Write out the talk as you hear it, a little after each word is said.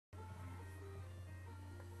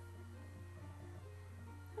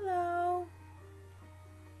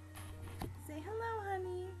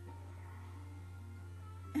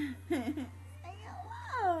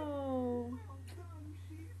Hello.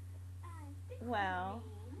 Well,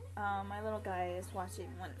 my little guy is watching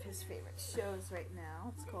one of his favorite shows right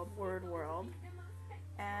now. It's called Word World.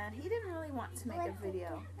 And he didn't really want to make a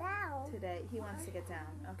video today. He wants to get down.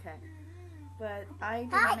 Okay. But I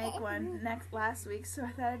didn't make one last week, so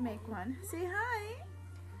I thought I'd make one. Say hi.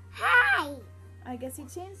 Hi. I guess he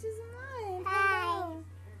changed his mind. Hi.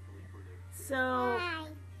 So, Hi.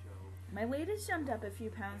 my weight has jumped up a few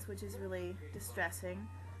pounds, which is really distressing.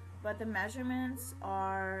 But the measurements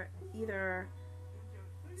are either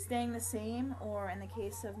staying the same, or in the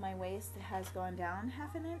case of my waist, it has gone down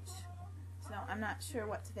half an inch. So I'm not sure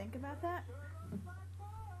what to think about that.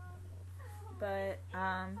 But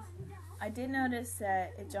I did notice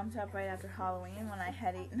that it jumped up right after Halloween when I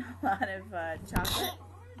had eaten a lot of chocolate.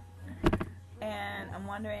 And I'm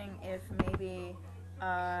wondering if maybe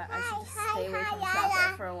I should just stay away from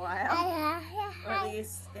chocolate for a while, or at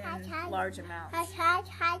least in large amounts.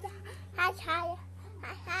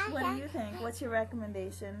 What do you think? What's your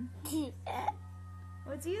recommendation?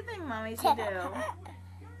 What do you think Mommy should do?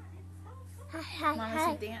 Mommy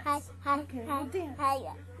should dance. Okay, we'll dance.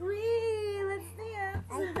 Wee, let's dance.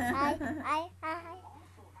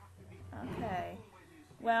 Okay.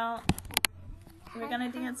 Well, we're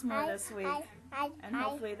gonna dance more this week, and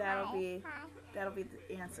hopefully that'll be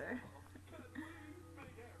the answer.